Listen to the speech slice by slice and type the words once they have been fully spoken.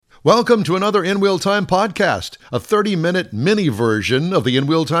Welcome to another In Wheel Time podcast, a 30-minute mini version of the In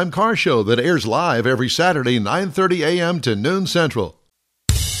Wheel Time car show that airs live every Saturday, 9:30 a.m. to noon Central.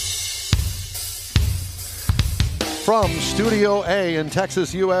 From Studio A in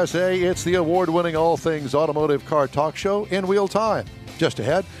Texas, USA, it's the award-winning all things automotive car talk show, In Wheel Time. Just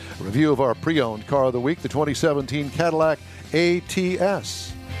ahead, a review of our pre-owned car of the week, the 2017 Cadillac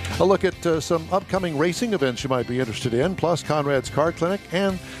ATS. A look at some upcoming racing events you might be interested in, plus Conrad's Car Clinic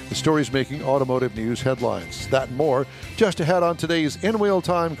and the stories making automotive news headlines. That and more just ahead on today's In Wheel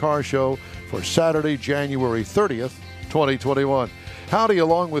Time car show for Saturday, January 30th, 2021. Howdy,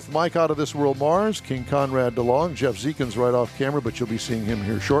 along with Mike Out of This World Mars, King Conrad DeLong, Jeff Zekin's right off camera, but you'll be seeing him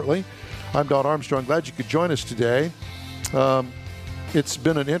here shortly. I'm Don Armstrong. Glad you could join us today. It's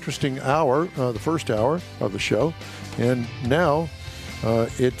been an interesting hour, the first hour of the show, and now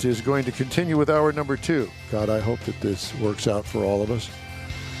it is going to continue with hour number 2. God, I hope that this works out for all of us.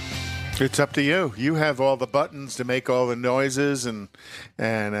 It's up to you. You have all the buttons to make all the noises and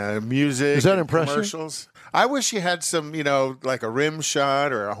music. Is that and impressive? commercials. I wish you had some, like a rim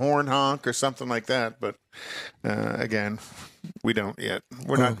shot or a horn honk or something like that. But again, we don't yet.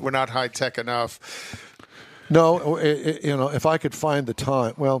 We're not high tech enough. No, if I could find the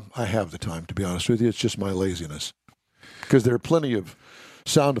time, well, I have the time, to be honest with you. It's just my laziness. Because there are plenty of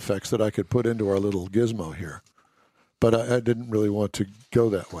sound effects that I could put into our little gizmo here. But I didn't really want to go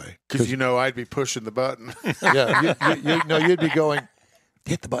that way. Because I'd be pushing the button. Yeah, you'd be going,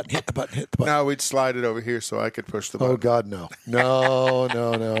 hit the button, hit the button, hit the button. No, we'd slide it over here so I could push the button. Oh, God, no.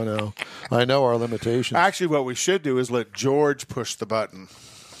 No. I know our limitations. Actually, what we should do is let George push the button.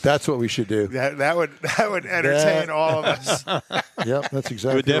 That's what we should do. That would entertain all of us. Yep, that's exactly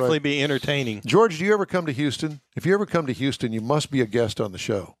right. It would definitely be entertaining. George, do you ever come to Houston? If you ever come to Houston, you must be a guest on the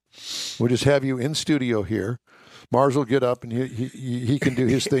show. We'll just have you in studio here. Mars will get up and he can do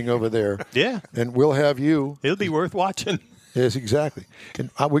his thing over there. Yeah. And we'll have you. It'll be worth watching. Yes, exactly. And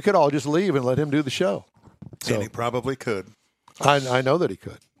we could all just leave and let him do the show. So And he probably could. I know that he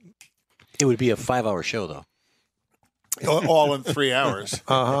could. It would be a 5-hour show, though. All in 3 hours.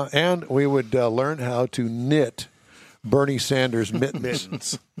 And we would learn how to knit Bernie Sanders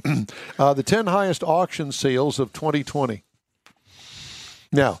mittens. The 10 highest auction sales of 2020.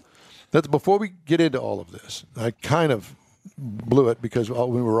 Now, that's before we get into all of this. I kind of blew it because when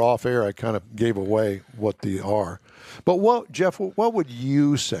we were off air, I kind of gave away what they are. But Jeff, what would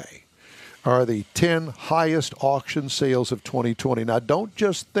you say are the 10 highest auction sales of 2020? Now, don't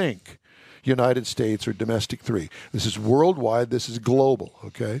just think United States or domestic 3. This is worldwide. This is global,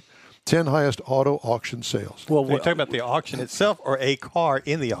 okay? 10 highest auto auction sales. Well, you're talking about the auction itself or a car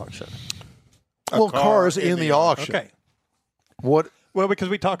in the auction? Cars in the auction. Okay. What? Well, because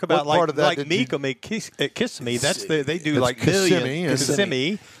we talk about What part of that like did Mika you- make Kiss Me. They do That's like Kissimmee, millions. isn't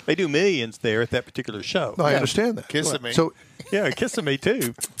Kissimmee. They do millions there at that particular show. No, I understand that. Kissimmee. So, Yeah, Kissimmee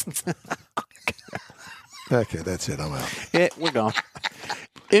too. okay, that's it. I'm out. Yeah, we're gone.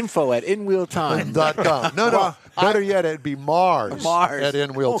 Info at InWheelTime. No. Better yet, it'd be Mars Mars. at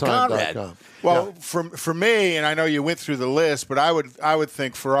InWheelTime.com. Well, for me, and I know you went through the list, but I would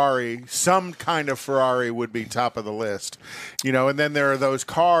think Ferrari, some kind of Ferrari would be top of the list. And then there are those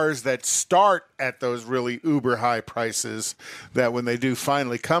cars that start at those really uber high prices that when they do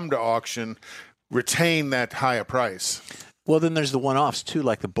finally come to auction, retain that higher price. Well, then there's the one-offs, too,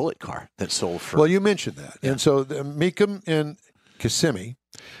 like the Bullet car that sold for... Well, you mentioned that. Yeah. And so the Mecum and Kissimmee,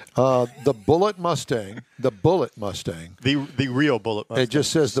 the Bullet Mustang, the real Bullet Mustang. it just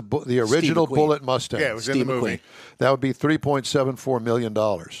says the original Bullet Mustang. Yeah, it was in the movie. That would be $3.74 million.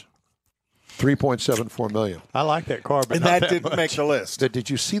 $3.74 million. I like that car, but And not that didn't much. make the list. Did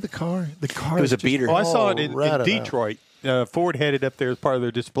you see the car? The car It was a beater. Oh, I saw it in ratted out. Detroit. Ford had it up there as part of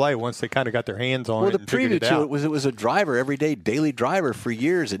their display once they kind of got their hands on Well, it the and figured preview it to out. it was a driver, everyday daily driver for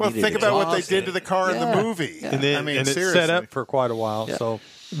years. Well, think about what they did to the car in the movie. Yeah. And then I mean, and seriously. it set up for quite a while. Yeah. So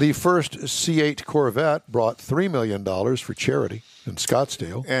The first C8 Corvette brought $3 million for charity in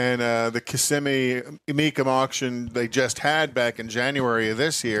Scottsdale. And the Kissimmee Mecum auction they just had back in January of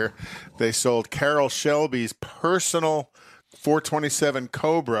this year, they sold Carroll Shelby's personal 427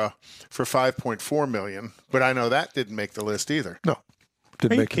 Cobra for $5.4 million. But I know that didn't make the list either. No,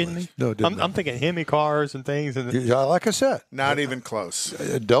 didn't are you make the kidding list. me? No, it didn't. I'm thinking Hemi cars and things. And Yeah, like I said, Not even close.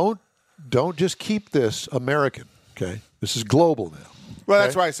 don't just keep this American. Okay, this is global now. Well,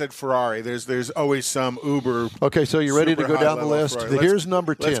 that's why I said Ferrari. There's always some Uber. Okay, so you ready to super go down the high-level list? Ferrari. Here's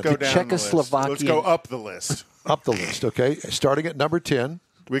number 10. Let's go down Czechoslovakian- the list. Let's go up the list. Up the list, okay? Starting at number 10.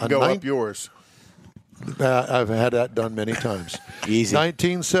 We can go up yours. I've had that done many times. Easy.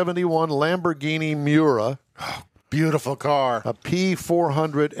 1971 Lamborghini Miura. Beautiful car. A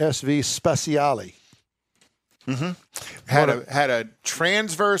P400 SV Speciale. Had a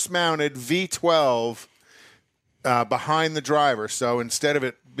transverse mounted V12 behind the driver. So instead of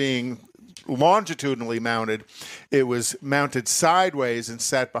it being longitudinally mounted, it was mounted sideways and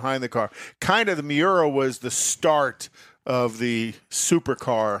sat behind the car. Kind of the Miura was the start of the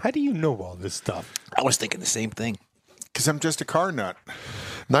supercar. How do you know all this stuff? I was thinking the same thing. Because I'm just a car nut.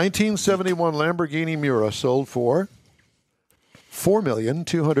 1971 Lamborghini Miura sold for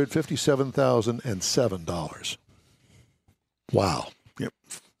 $4,257,007. Wow. Yep.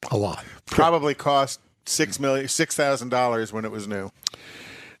 A lot. Probably cost $6,000 when it was new.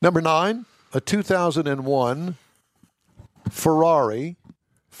 Number 9, a 2001 Ferrari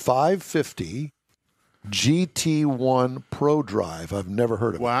 550 GT1 Pro Drive. I've never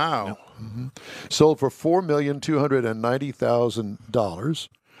heard of it. Wow. Sold for $4,290,000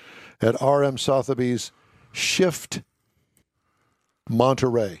 at RM Sotheby's Shift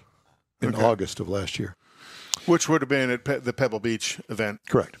Monterey in August of last year. Which would have been at the Pebble Beach event.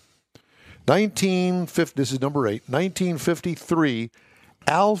 Correct. 1950. This is number 8. 1953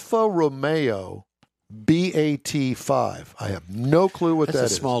 Alfa Romeo BAT5. I have no clue what That's that a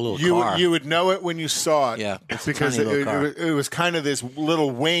is. small little You car. would know it when you saw it. Yeah, it's a because tiny little car. it was kind of this little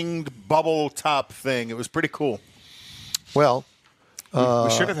winged bubble top thing. It was pretty cool. Well, We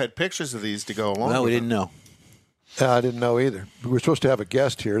should have had pictures of these to go along. Well, with we it. didn't know. I didn't know either. We were supposed to have a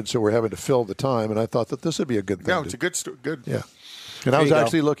guest here, and so we're having to fill the time, and I thought that this would be a good thing. No, it's a good story. Good. Yeah. And I There was you go.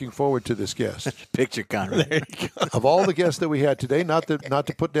 actually looking forward to this guest. Picture Conrad. Of all the guests that we had today, not to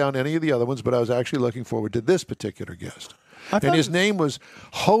put down any of the other ones, but I was actually looking forward to this particular guest. And his name was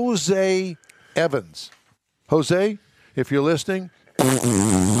Jose Evans. Jose, if you're listening,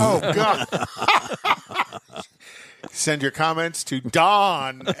 Oh, God. Send your comments to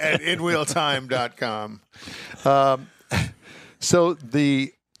Don at inwheeltime.com. so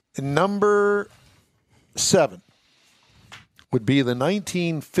the number 7 would be the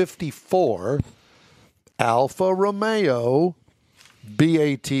 1954 Alfa Romeo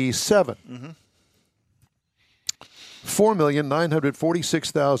BAT7.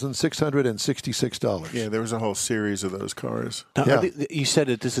 $4,946,666. Yeah, there was a whole series of those cars. Now, Yeah. you said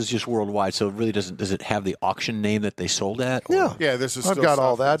that this is just worldwide, so it really doesn't. Does it have the auction name that they sold at? or- Yeah. Yeah, this is I've still got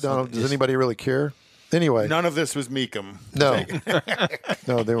all software, that. so Does anybody really care? Anyway, None of this was Meekum. no.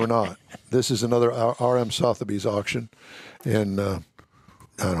 No, they were not. This is another RM Sotheby's auction. And I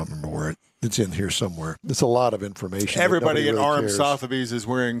don't remember where it's in here somewhere. It's a lot of information. that Everybody nobody at really RM cares. Sotheby's is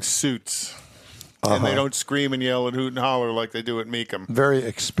wearing suits. And they don't scream and yell and hoot and holler like they do at Meekum. Very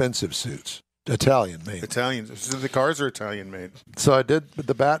expensive suits. Italian made. Italians. The cars are Italian made. So I did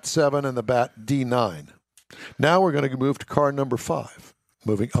the Bat 7 and the Bat D9. Now we're going to move to car number 5.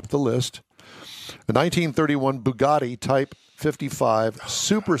 Moving up the list. The 1931 Bugatti Type 55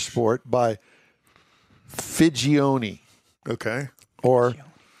 Super Sport by Figioni. Okay. Or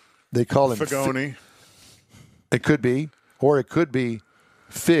they call him Fagoni. It could be, or it could be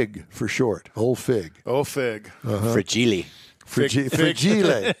Fig for short. Old Fig. Oh, Fig. Fragile.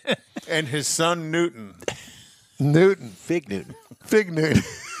 Fragile. And his son, Newton. Newton. Fig Newton. Fig Newton.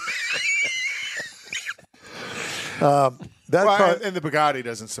 That Well, car. and the Bugatti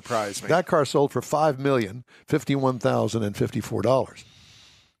doesn't surprise me. That car sold for $5,051,054.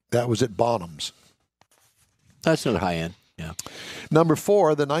 That was at Bonhams. That's another high end. Yeah. Number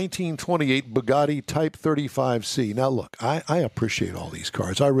 4, the 1928 Bugatti Type 35C. Now, look, I appreciate all these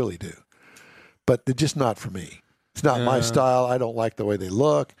cars. I really do. But they're just not for me. It's not my style. I don't like the way they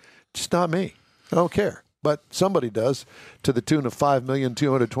look. Just not me. I don't care. But somebody does, to the tune of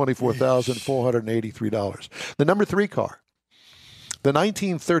 $5,224,483. The number 3 car, the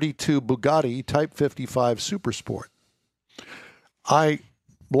 1932 Bugatti Type 55 Super Sport. I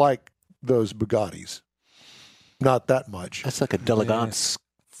like those Bugattis. Not that much. That's like a Delegance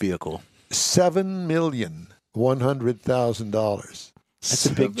vehicle. $7,100,000. That's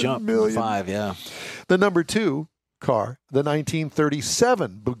a big jump. million. 5, yeah. The number 2 car, the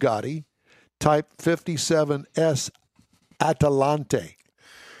 1937 Bugatti Type 57S Atalante.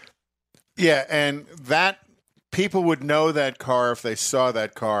 Yeah, and that people would know that car if they saw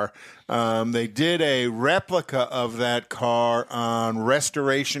that car. They did a replica of that car on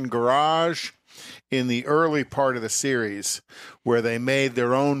Restoration Garage in the early part of the series, where they made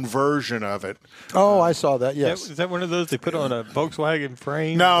their own version of it. Oh, I saw that, yes. Is that one of those they put on a Volkswagen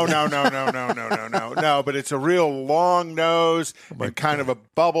frame? No. But it's a real long nose and kind of a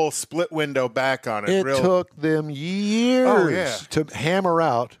bubble split window back on it. It Real, took them years Oh, yeah. to hammer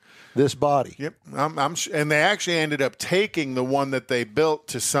out this body. Yep, and they actually ended up taking the one that they built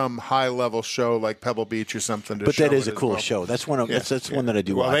to some high-level show like Pebble Beach or something. But that is a cool show. That's one of that's one that I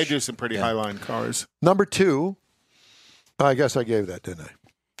do Well, watch. they do some pretty high-line cars. Number 2, I guess I gave that, didn't I?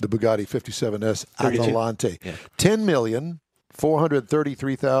 The Bugatti 57S 32. Adelante. Yeah.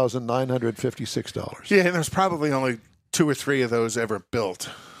 $10,433,956. Yeah, and there's probably only 2 or 3 of those ever built.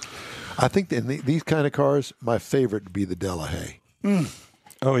 I think in these kind of cars, my favorite would be the Delahaye.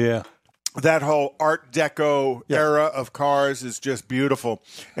 Oh, yeah. That whole Art Deco era of cars is just beautiful.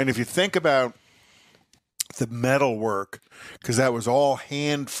 And if you think about the metal work, because that was all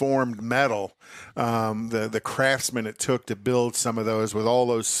hand-formed metal, the craftsman it took to build some of those with all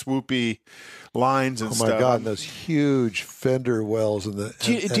those swoopy lines and Oh stuff. my God, and those huge fender wells and the.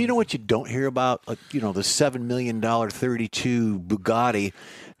 Do you know what you don't hear about? The $7 million 32 Bugatti,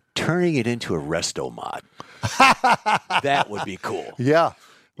 turning it into a resto mod. That would be cool. Yeah.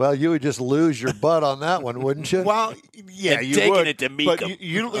 Well, you would just lose your butt on that one, wouldn't you? Well, yeah, And you taking would. it to But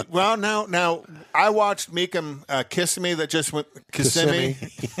Mecum. well, now, I watched Mecum Kissimmee that just went Kissimmee.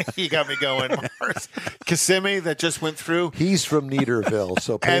 You got me going, Mars. Kissimmee that just went through, He's from Neaterville,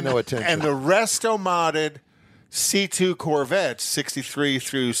 so pay no attention. and the resto modded C2 Corvettes, 63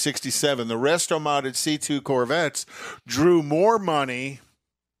 through 67. The resto modded C2 Corvettes drew more money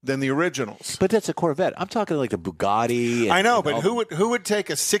than the originals. But that's a Corvette. I'm talking like the Bugatti. I know, but who would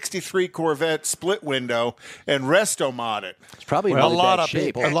take a 63 Corvette split window and resto mod it? It's probably Well, not a lot bad of shape.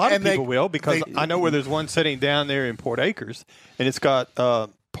 people. A lot of And they- people will, because they- I know where there's one sitting down there in Port Acres, and it's got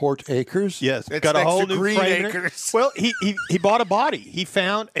Port Acres? yes, It's got a next whole to new Green frame in it. Acres. Well, he bought a body. He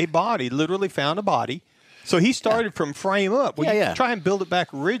found a body, literally found a body. So he started from frame up. When Yeah, you yeah. try and build it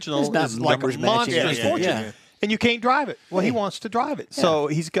back original, It's not it's like a numbers matching. monstrous Yeah, yeah, fortune. yeah. And you can't drive it. Well, he wants to drive it. So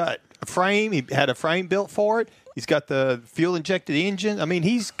he's got a frame. He had a frame built for it. He's got the fuel-injected engine. I mean,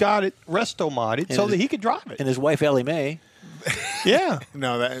 he's got it resto modded so that he could drive it. And his wife, Ellie Mae. Yeah.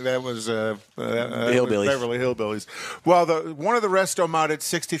 No, that was Hillbillies. Beverly Hillbillies. Well, one of the resto modded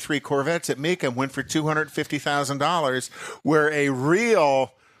 63 Corvettes at Mecum went for $250,000, where a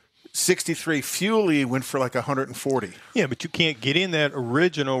real 63 Fuelie went for like 140. Yeah, but you can't get in that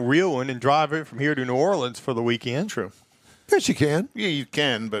original real one and drive it from here to New Orleans for the weekend. True. Yes, you can. Yeah, you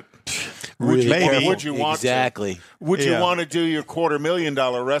can, but Really Maybe. careful. would you want exactly. to? Would you Yeah. want to do your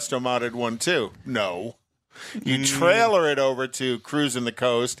 $250,000 resto modded one too? No. You trailer it over to cruising the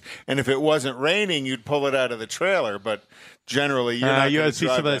coast, and if it wasn't raining, you'd pull it out of the trailer. But generally, you're not You going got to to see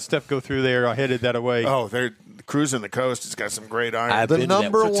drive some of that stuff go through there. I headed that away. Oh, they're cruising the coast. It's got some great iron. I've The been to that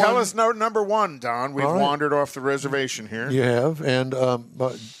number one. one. Tell us number one, Don. We've All right. wandered off the reservation here. You have. And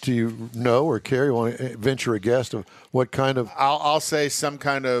do you know or care? You want to venture a guess of what kind of. I'll say some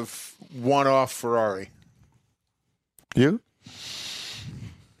kind of one-off Ferrari. You?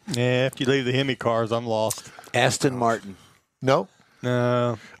 Yeah, if you leave the Hemi cars, I'm lost. Aston Martin. No.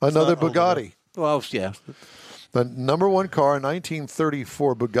 No. Another not over Bugatti. Well, yeah. The number one car,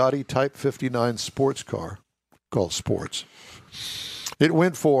 1934 Bugatti Type 59 sports car, called Sports. It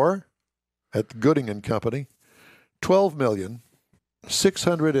went for, at the Gooding and Company,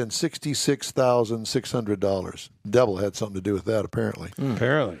 $12,666,600. Devil had something to do with that, apparently.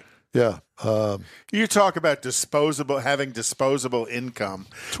 Apparently. Yeah. You talk about having disposable income,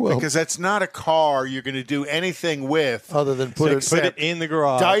 Well- because that's not a car you're going to do anything with Other than put it. Put it in the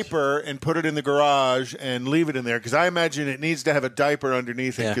garage. diaper and put it in the garage and leave it in there, because I imagine it needs to have a diaper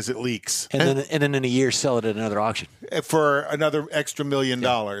underneath it Yeah. because it leaks And then in a year, sell it at another auction. for another extra $1 million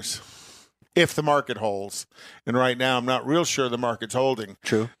if the market holds. And right now, I'm not real sure the market's holding.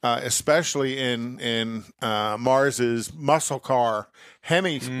 True. Especially in Mars's muscle car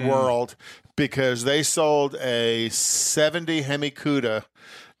Hemi world, because they sold a 70 Hemi Cuda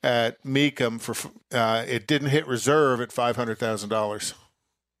at Mecum for it didn't hit reserve at $500,000.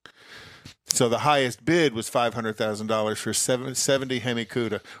 So the highest bid was $500,000 for 70 Hemi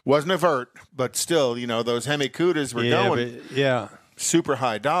Cuda. Wasn't a vert, but still, those Hemi Cudas were Yeah, going but, yeah. super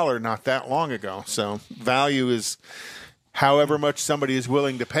high dollar not that long ago. So value is however much somebody is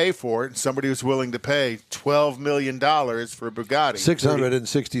willing to pay for it. And somebody was willing to pay $12 million for a Bugatti.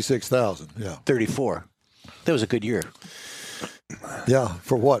 666,000. Yeah. 34. That was a good year. Yeah.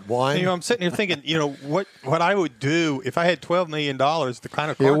 For what? Wine? I'm sitting here thinking, what I would do if I had $12 million, the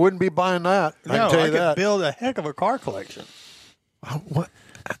kind of car. You wouldn't be buying that. I no, can tell I you could that. build a heck of a car collection. What?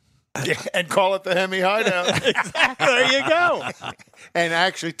 And call it the Hemi Hideout. There you go. And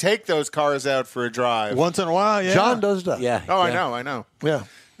actually take those cars out for a drive. Once in a while, yeah. John does that. Yeah. Oh, yeah. I know. Yeah.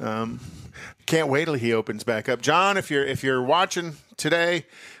 Can't wait till he opens back up. John, if you're watching today,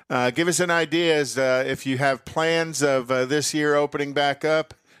 give us an idea as if you have plans of this year opening back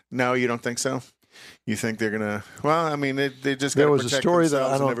up. No, you don't think so? You think they're going to – well, I mean, they just got There to was a protect story that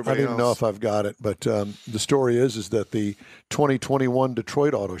themselves I and everybody didn't know else. if I've got it, but the story is that the 2021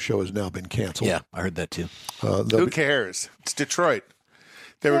 Detroit Auto Show has now been canceled. Yeah, I heard that too. Who cares? It's Detroit.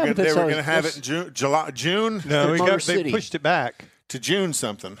 They were Yeah, going but that's to always- have it in June No, Motor they City. pushed it back. to June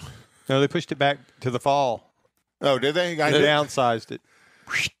something. No, they pushed it back to the fall. Oh, did they? They downsized it.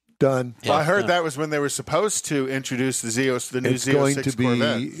 Done. Well, I Yeah, heard no. that was when they were supposed to introduce the new It's going Z06 to be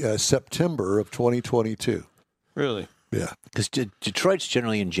Corvette. September of 2022. Really? Yeah. Because Detroit's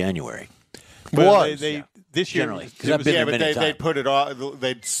generally in January. Well, Was. they this year Generally, 'cause it I've was- been Yeah, there but many they'd times. put it all.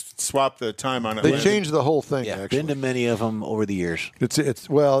 They'd swap the time on it. They later. changed the whole thing, Yeah, actually. been to many of them over the years. It's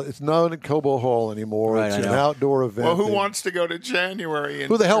not at Cobo Hall anymore. Right, it's I an know. outdoor event. Well, who They- wants to go to January?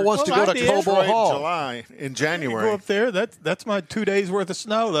 Who the hell wants to Well, go I to did. Cobo Detroit in Hall? July in Go January? up there. That's my 2 days worth of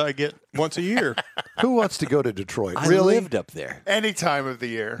snow that I get once a year. Who wants to go to Detroit? I Really? lived up there. Any time of the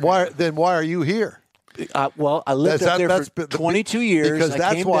year. Why are you here? Well, I lived up there that's for the- 22 years. because I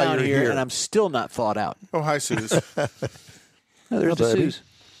that's came why down you're here, here. and I'm still not thawed out. Oh, hi, Suze. No, there's the baby.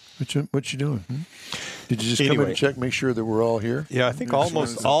 Suze. What you doing? Did you just come in Anyway. and check, make sure that we're all here? Yeah, I think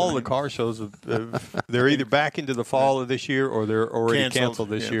almost all the car shows they're either back into the fall of this year or they're already canceled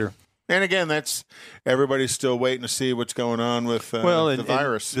this yeah. year. And again, that's everybody's still waiting to see what's going on with the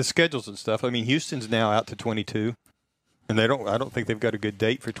virus. And the schedules and stuff. I mean, Houston's now out to 22, and I don't think they've got a good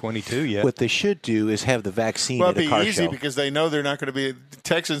date for 22 yet. What they should do is have the vaccine well, at it'd a be car easy show. because they know they're not going to be. The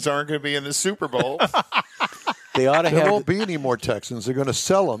Texans aren't going to be in the Super Bowl. They ought to There have. won't be any more Texans. They're going to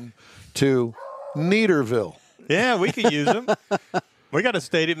sell them to Neaterville. Yeah, we could use them. We got a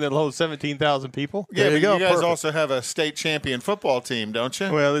stadium that'll hold 17,000 people. Yeah, There you but go. you guys Perfect. also have a state champion football team, don't you?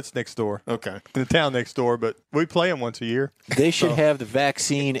 Well, it's next door. Okay. In the town next door, but we play them once a year. They should have the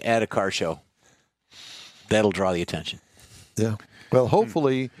vaccine at a car show. That'll draw the attention. Yeah. Well,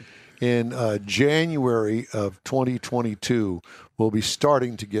 hopefully in January of 2022, we'll be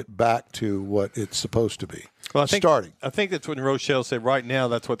starting to get back to what it's supposed to be. Well, starting. I think that's when Rochelle said right now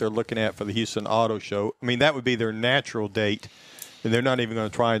that's what they're looking at for the Houston Auto Show. I mean, that would be their natural date, and they're not even going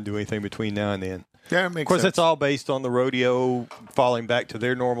to try and do anything between now and then. Yeah, it makes Of course, sense. that's all based on the rodeo falling back to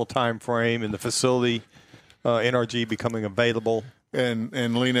their normal time frame and the facility NRG becoming available. And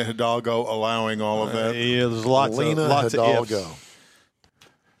Lena Hidalgo allowing all of that. Yeah, there's lots Lena of Hidalgo.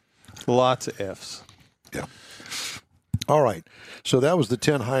 ifs. Lots of ifs. Yeah. All right. So that was the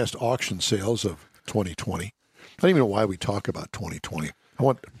 10 highest auction sales of 2020. I don't even know why we talk about 2020. I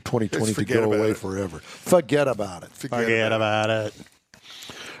want 2020 to forget go about away it. forever. Forget about it. Forget about it.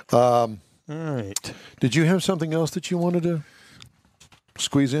 All right. Did you have something else that you wanted to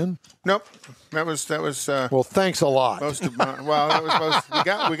squeeze in? Nope. That was Well, thanks a lot. most of my. Well, that was most.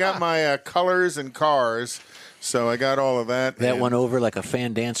 We got my colors and cars, so I got all of that. That and went over like a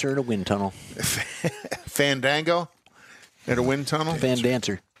fan dancer in a wind tunnel. Fandango at a wind tunnel. Fan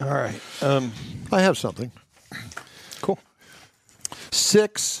dancer. All right. I have something. Cool.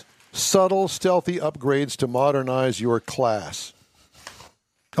 6 subtle, stealthy upgrades to modernize your class.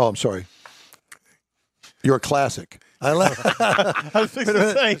 Oh, I'm sorry. Your classic. I was fixing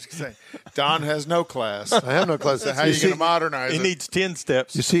to say, Don has no class. I have no class. So how are you going to modernize he it? needs 10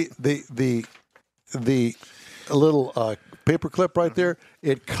 steps. You see the little paper clip right there.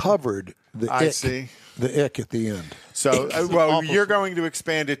 It covered the I ick, see. the ick at the end. So, well, you're going to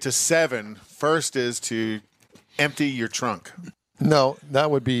expand it to 7. First is to empty your trunk. No, that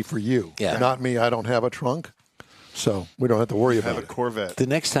would be for you. Yeah. Not me. I don't have a trunk, so we don't have to worry Have about a it. Corvette. The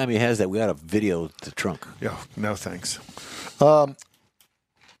next time he has that, we got to video the trunk. Yo, no thanks.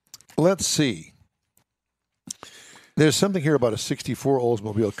 Let's see. There's something here about a 64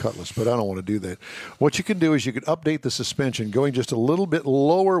 Oldsmobile Cutlass, but I don't want to do that. What you can do is you can update the suspension, going just a little bit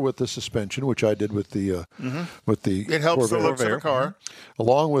lower with the suspension, which I did with the It helps the Corvair. looks of a car.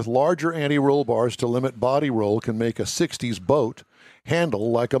 Along with larger anti-roll bars to limit body roll, can make a 60s boat handle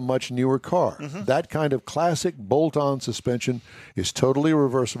like a much newer car. That kind of classic bolt-on suspension is totally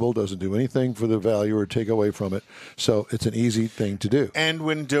reversible, doesn't do anything for the value or take away from it. So it's an easy thing to do. And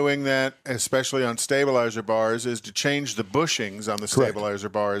when doing that, especially on stabilizer bars, is to change the bushings on the Correct. stabilizer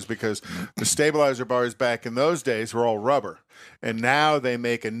bars, because the stabilizer bars back in those days were all rubber. And now they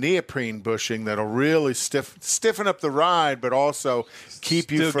make a neoprene bushing that'll really stiffen up the ride, but also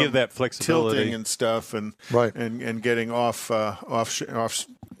keep you Still from give that flexibility. tilting and stuff, and Right. and getting off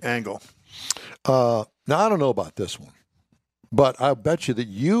angle. Now, I don't know about this one, but I bet you that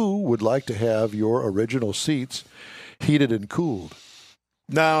you would like to have your original seats heated and cooled.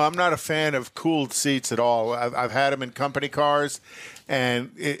 No, I'm not a fan of cooled seats at all. I've had them in company cars,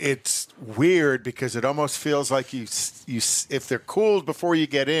 and it's weird because it almost feels like you if they're cooled before you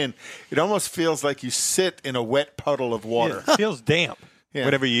get in, it almost feels like you sit in a wet puddle of water. It feels damp Yeah.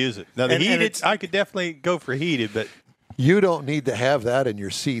 whenever you use it. Now, the And heated, I could definitely go for heated, but You don't need to have that in your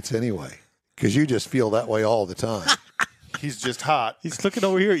seats anyway, because you just feel that way all the time. He's just hot. he's looking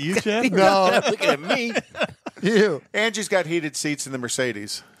over here at you, Jeff. No, Looking at me. you. Angie's got heated seats in the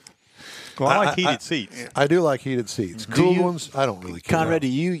Mercedes. Well, I like heated seats. I do like heated seats. Cool you- ones, I don't really care. Conrad, do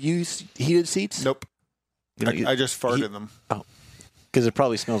you use heated seats? Nope. You know, I just farted in them. Because it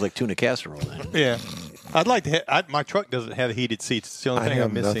probably smells like tuna casserole then. Yeah. I'd like to have, my truck doesn't have heated seats. It's the only I thing have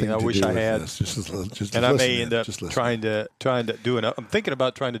I'm missing. nothing I to wish do I with had. this. Just And I listen may to end it. up Just listen. trying to do an. I'm thinking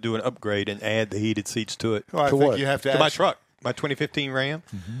about trying to do an upgrade and add the heated seats to it. Well, I To think what? you have to To my actually- truck, my 2015 Ram.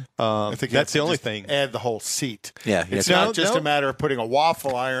 I think you That's have to the only just thing. Add the whole seat. Yeah, It's yeah. not No, just no. a matter of putting a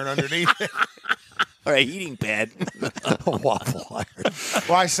waffle iron underneath it. Or a heating pad. A waffle iron.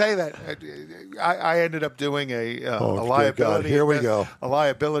 Well, I say that I ended up doing a Oh, good liability. God. Here we go. A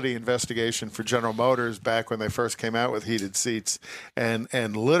liability investigation for General Motors back when they first came out with heated seats, and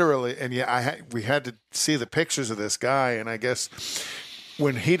literally, and yeah, we had to see the pictures of this guy, and I guess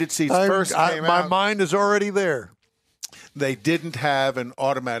when heated seats first came my out, mind is already there. they didn't have an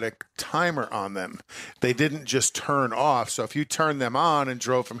automatic timer on them. They didn't just turn off. So if you turned them on and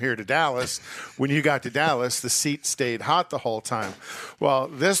drove from here to Dallas, when you got to Dallas, the seat stayed hot the whole time. Well,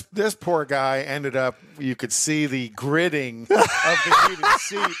 this poor guy ended up, you could see the gridding of the heated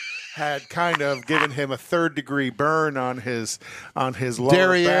seat had kind of given him a third-degree burn on his lower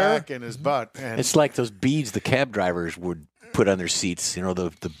Derriere? back and his butt. And It's like those beads the cab drivers would put on their seats. You know,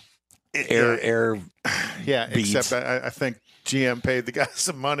 the air. yeah, beads. except I think GM paid the guy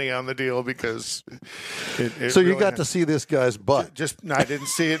some money on the deal because it So you really got to see this guy's butt. no, I didn't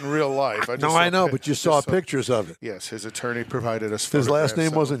see it in real life. I just No, saw I know, pic- but you just saw pictures of it. Yes, his attorney provided us. His last photographs name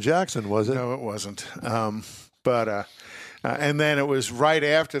of wasn't Jackson, was it? it. No, it wasn't. And then it was right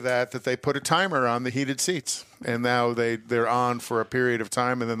after that they put a timer on the heated seats, and now they're on for a period of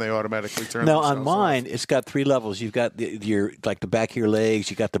time, and then they automatically turn. Now themselves on mine, it's got three levels. You've got your like the back of your legs,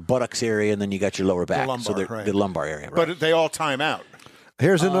 you got the buttocks area, and then you got your lower back. lumbar, so right. the lumbar area. off. Right. But they all time out.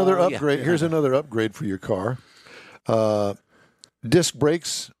 Here's another yeah. upgrade. Here's another upgrade for your car. Disc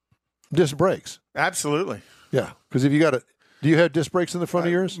brakes. Disc brakes. Absolutely. Yeah, because if you got do you have disc brakes in the front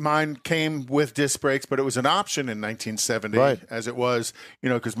of yours? Mine came with disc brakes, but it was an option in 1970, Right. as it was,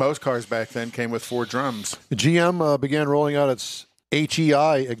 because most cars back then came with 4 drums. GM began rolling out its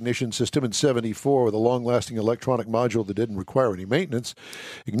HEI ignition system in 74 with a long-lasting electronic module that didn't require any maintenance.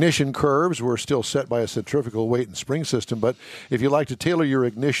 Ignition curves were still set by a centrifugal weight and spring system, but if you like to tailor your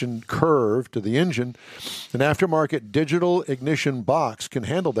ignition curve to the engine, an aftermarket digital ignition box can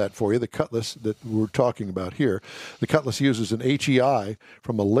handle that for you, the Cutlass that we're talking about here. The Cutlass uses an HEI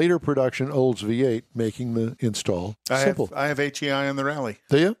from a later production Olds V8, making the install simple. I have HEI on the Rally.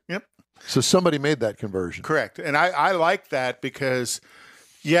 Do you? Yep. So somebody made that conversion. Correct. And I like that because,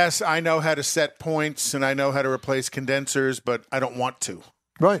 yes, I know how to set points and I know how to replace condensers, but I don't want to.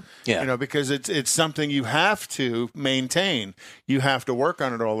 Right. Yeah. Because it's something you have to maintain. You have to work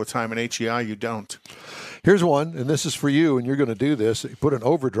on it all the time. In HEI, you don't. Here's one, and this is for you, and you're going to do this. Put an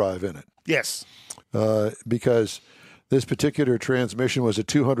overdrive in it Yes. because this particular transmission was a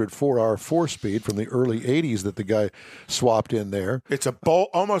 204R 4-speed from the early 80s that the guy swapped in there. It's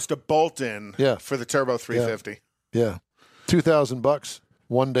almost a bolt-in Yeah. for the Turbo 350. Yeah. $2,000,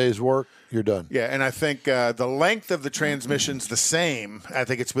 1 day's work, you're done. Yeah, and I think the length of the transmission's the same. I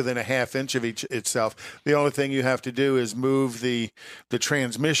think it's within a half inch of itself. The only thing you have to do is move the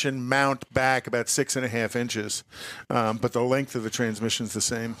transmission mount back about 6.5 inches, but the length of the transmission's the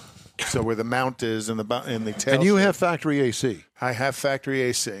same. So where the mount is in the tail. And you shaft. have factory AC. I have factory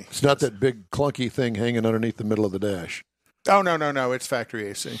AC. It's not that big clunky thing hanging underneath the middle of the dash. Oh, no. It's factory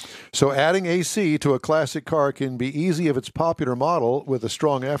AC. So adding AC to a classic car can be easy if it's a popular model with a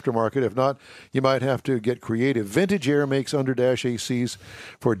strong aftermarket. If not, you might have to get creative. Vintage Air makes underdash ACs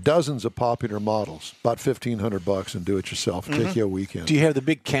for dozens of popular models. About $1,500 and do it yourself. Take you a weekend. Do you have the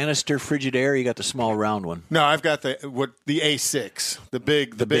big canister Frigidaire? Or you got the small round one. No, I've got the A6, the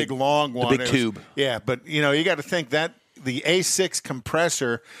big long one. big tube. Yeah, but you got to think that the A6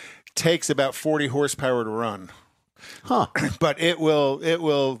 compressor takes about 40 horsepower to run. Huh. But it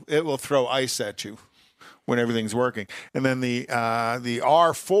will throw ice at you when everything's working. And then the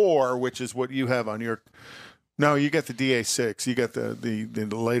R4, which is what you have on your No, you got the DA6. You got the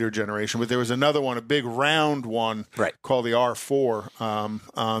later generation, but there was another one, a big round one, Right. called the R4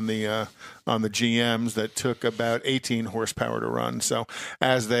 on the GMs that took about 18 horsepower to run. So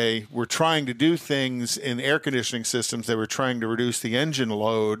as they were trying to do things in air conditioning systems, they were trying to reduce the engine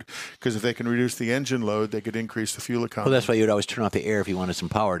load, because if they can reduce the engine load, they could increase the fuel economy. Well, that's why you would always turn off the air if you wanted some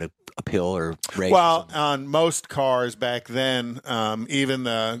power to uphill or race. Well, on most cars back then, even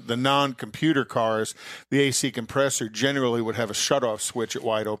the non-computer cars, the AC compressor generally would have a shut-off switch at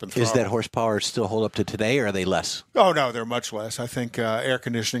wide open throttle. Is that horsepower still hold up to today, or are they less? Oh, no, they're much less. I think air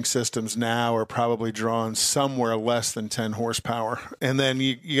conditioning systems now are probably drawing somewhere less than 10 horsepower. And then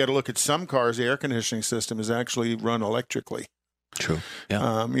you got to look at some cars, the air conditioning system is actually run electrically. True. Yeah.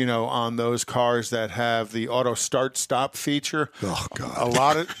 On those cars that have the auto start-stop feature. Oh,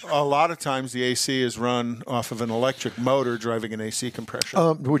 God. A lot of times the AC is run off of an electric motor driving an AC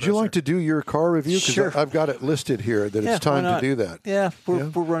compressor. Would you like to do your car review? 'Cause Sure. I've got it listed here that it's why time to not? do that. Yeah, we're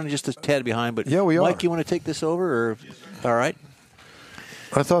running just a tad behind, but Yeah, we are. Mike, you want to take this over, or all right?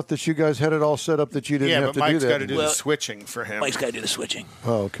 I thought that you guys had it all set up that you didn't Yeah, have but to Mike's do got that. to do the switching for him. Mike's got to do the switching.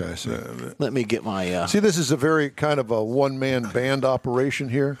 Oh, okay. So, Let me get my. see, this is a very kind of a one-man band operation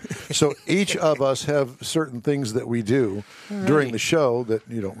here. So each of us have certain things that we do during the show that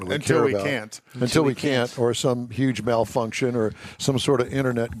you don't really Until care we about. can't. Until we can't, or some huge malfunction, or some sort of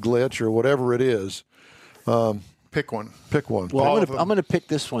internet glitch, or whatever it is. Pick one. Pick one. Well, I'm going to pick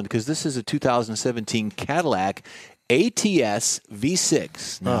this one because this is a 2017 Cadillac ATS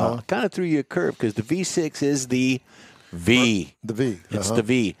V6. Now, kind of threw you a curve because the V6 is the V. The V. It's the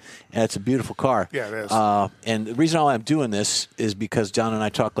V, and it's a beautiful car. Yeah, it is. And the reason why I'm doing this is because John and I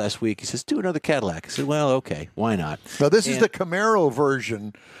talked last week. He says, do another Cadillac. I said, well, okay, why not? Now, this is the Camaro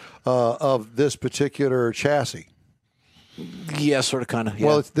version of this particular chassis. Yeah, sort of, kind of. Yeah.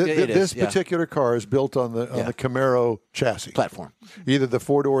 Well, it's Yeah, it is, this yeah. particular car is built on the Camaro chassis platform. either the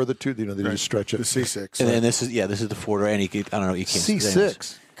 4-door or the 2. They just stretch it. The C6. And then this is the 4-door, and I don't know, you can't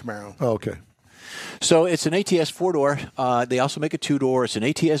C6. Camaro. Oh, okay. So it's an ATS 4-door. They also make a 2-door. It's an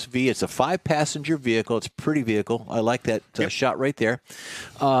ATS V. It's a 5-passenger vehicle. It's a pretty vehicle. I like that shot right there.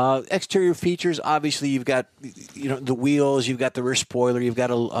 Exterior features, obviously, you've got the wheels. You've got the rear spoiler. You've got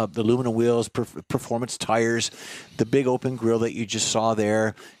the aluminum wheels, performance tires, the big open grille that you just saw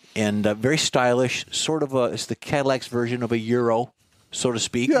there, and very stylish. Sort of it's the Cadillac's version of a Euro, so to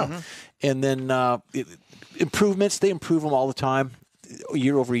speak. Yeah. And then improvements. They improve them all the time,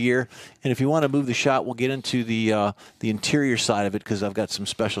 year over year. And if you want to move the shot, we'll get into the interior side of it because I've got some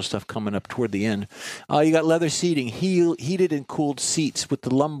special stuff coming up toward the end. You got leather seating, heated and cooled seats with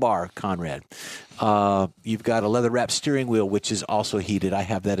the lumbar, Conrad. You've got a leather-wrapped steering wheel, which is also heated. I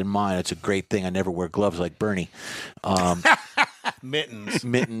have that in mine. It's a great thing. I never wear gloves like Bernie.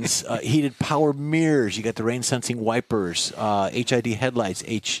 Mittens. Heated power mirrors. You got the rain-sensing wipers, HID headlights,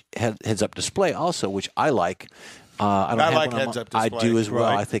 heads-up display also, which I like. I like heads-up display. I do as well.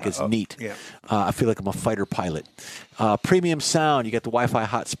 Right. I think it's neat. Yeah. I feel like I'm a fighter pilot. Premium sound. You got the Wi-Fi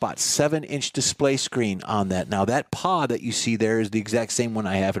hotspot, 7-inch display screen on that. Now, that pod that you see there is the exact same one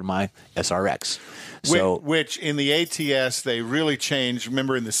I have in my SRX. So, which in the ATS, they really changed.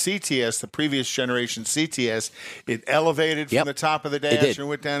 Remember, in the CTS, the previous generation CTS, it elevated from the top of the dash and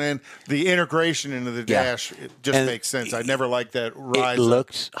went down in. The integration into the dash, it just makes sense. I never liked that rise. It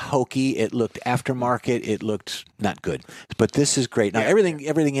looked hokey. It looked aftermarket. It looked not good. But this is great. Now,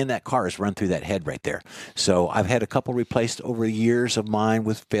 everything in that car is run through that head right there. So I've had a couple replaced over the years of mine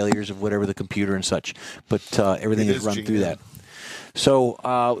with failures of whatever the computer and such. But everything is run through that.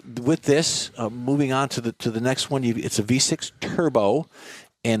 So with this, moving on to the next one, it's a V6 turbo,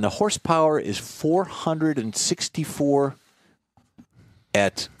 and the horsepower is 464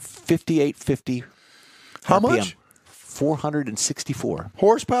 at 5850 How RPM. much? 464.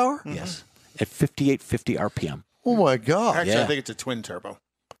 Horsepower? Yes, at 5850 RPM. Oh, my God. Actually, Yeah. I think it's a twin turbo.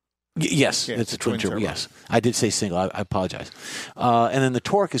 Yes, it's a twin turbo. Yes, I did say single. I apologize. And then the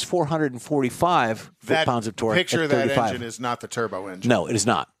torque is 445 foot-pounds of torque. Picture at that 35. engine is not the turbo engine. No, it is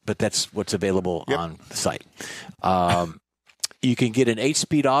not. But that's what's available on the site. You can get an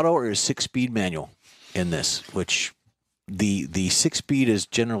 8-speed auto or a 6-speed manual in this, which the 6-speed is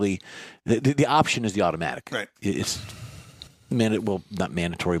generally the option is the automatic. Right. It's not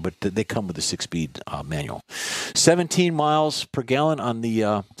mandatory, but they come with a 6-speed manual. 17 miles per gallon on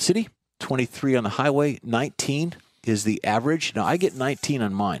the city, 23 on the highway, 19 is the average. Now, I get 19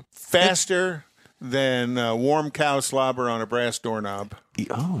 on mine. Faster than warm cow slobber on a brass doorknob.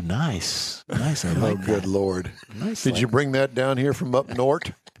 Oh, nice. Nice. I like Oh, good Lord. Nice. Did you bring that down here from up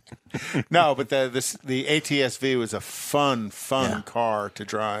north? No, but the ATS-V was a fun car to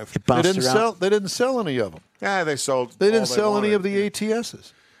drive. It They bounced didn't around. sell. They didn't sell any of them. Yeah, they sold. They all didn't sell any wanted. of the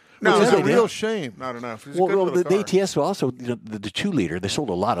ATSs. No, which is they a real didn't. shame. Not enough. It was a good Well, little the car. ATS were also the 2-liter. They sold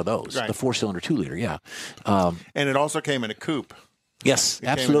a lot of those. Right. The 4-cylinder 2-liter, yeah. And it also came in a coupe. Yes, came in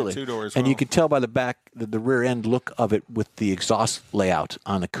a absolutely. 2-door as And you well. could tell by the back, the rear end look of it with the exhaust layout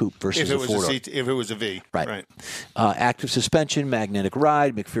on the coupe versus If it a was 4-door. if it was a V. Right. Active suspension, magnetic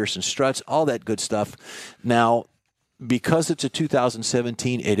ride, McPherson struts, all that good stuff. Now, because it's a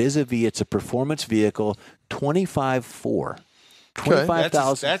 2017, it is a V. It's a performance vehicle, 25.4.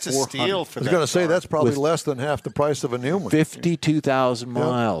 That's a steal for I was that going to say car. that's probably With- less than half the price of a new one. 52,000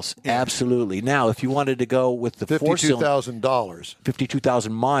 miles. Absolutely. Now, if you wanted to go with the 4-cylinder, $52,000.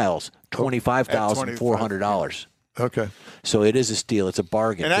 52,000 miles, $25,400. Okay. So it is a steal. It's a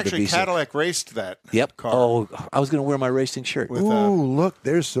bargain. And for the actually, V6. Cadillac raced that Yep. car. Oh, I was going to wear my racing shirt. Ooh, look,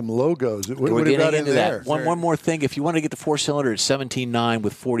 there's some logos. What We're have you got getting in into there? that. One more thing. If you want to get the 4-cylinder at 17.9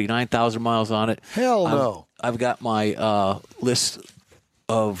 with 49,000 miles on it, Hell no. I've got my list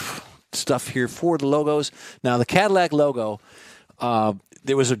of stuff here for the logos. Now, the Cadillac logo,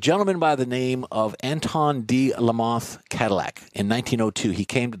 there was a gentleman by the name of Anton de Lamothe Cadillac in 1902. He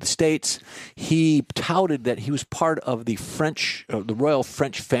came to the States. He touted that he was part of the French, the royal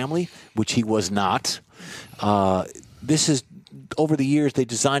French family, which he was not. This is over the years, they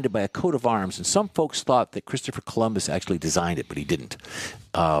designed it by a coat of arms, and some folks thought that Christopher Columbus actually designed it, but he didn't.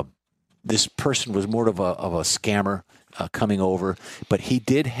 This person was more of a scammer coming over, but he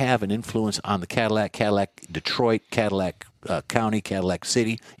did have an influence on the Cadillac Detroit, Cadillac County, Cadillac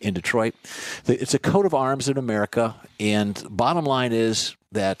City in Detroit. It's a coat of arms in America, and bottom line is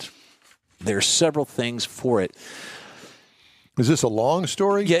that there's several things for it. Is this a long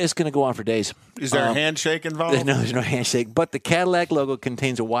story? Yeah, it's going to go on for days. Is there a handshake involved? No, there's no handshake. But the Cadillac logo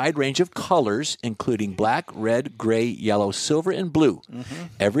contains a wide range of colors, including black, red, gray, yellow, silver, and blue. Mm-hmm.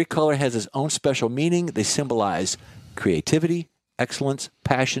 Every color has its own special meaning. They symbolize creativity, excellence,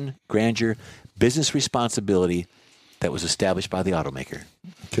 passion, grandeur, business responsibility that was established by the automaker.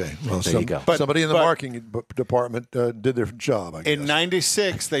 Okay. Well, There you go. somebody in the marketing department did their job, I guess. In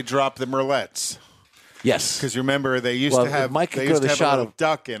 '96, they dropped the Merlettes. Yes. Because you remember they used Well, to have Mike could they go used to to the have shot a little of-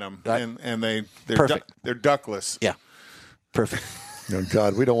 duck in them, Right. and they're Perfect. they're duckless. Yeah. Perfect. Oh,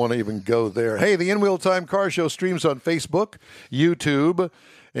 God, we don't want to even go there. Hey, the In Wheel Time Car Show streams on Facebook, YouTube,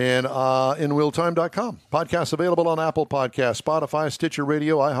 and InWheelTime.com. Podcasts available on Apple Podcasts, Spotify, Stitcher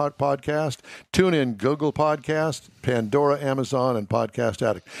Radio, iHeart Podcast, TuneIn, Google Podcast, Pandora, Amazon, and Podcast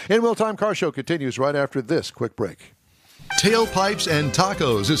Addict. In Wheel Time Car Show continues right after this quick break. Tailpipes and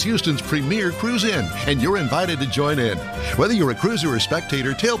Tacos is Houston's premier cruise-in, and you're invited to join in. Whether you're a cruiser or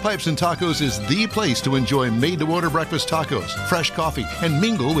spectator, Tailpipes and Tacos is the place to enjoy made-to-order breakfast tacos, fresh coffee, and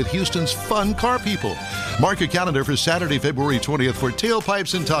mingle with Houston's fun car people. Mark your calendar for Saturday, February 20th for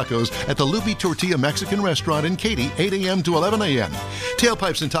Tailpipes and Tacos at the Lupi Tortilla Mexican Restaurant in Katy, 8 a.m. to 11 a.m.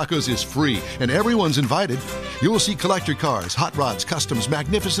 Tailpipes and Tacos is free, and everyone's invited. You will see collector cars, hot rods, customs,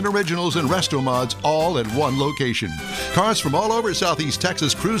 magnificent originals, and resto mods all at one location. Cars from all over Southeast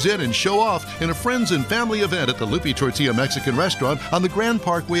Texas cruise in and show off in a friends and family event at the Lupi Tortilla Mexican Restaurant on the Grand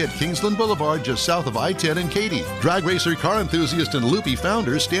Parkway at Kingsland Boulevard, just south of I-10 in Katy. Drag racer, car enthusiast, and Lupi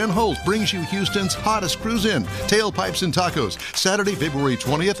founder Stan Holt brings you Houston's hottest cruise in, Tailpipes and Tacos, Saturday, February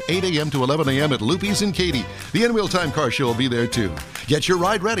 20th, 8 a.m. to 11 a.m. at Lupi's in Katy. The In Wheel Time Car Show will be there too. Get your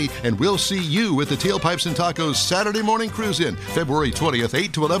ride ready, and we'll see you at the Tailpipes and Tacos Saturday morning cruise in, February 20th,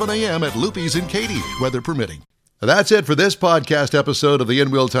 8 to 11 a.m. at Lupi's in Katy, weather permitting. That's it for this podcast episode of the In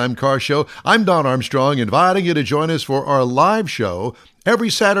Wheel Time Car Show. I'm Don Armstrong, inviting you to join us for our live show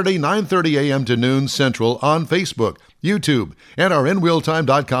every Saturday, 9:30 a.m. to noon Central on Facebook, YouTube, and our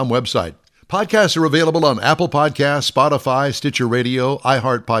InWheelTime.com website. Podcasts are available on Apple Podcasts, Spotify, Stitcher Radio,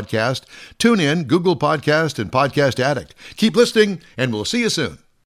 iHeart Podcast, TuneIn, Google Podcast, and Podcast Addict. Keep listening, and we'll see you soon.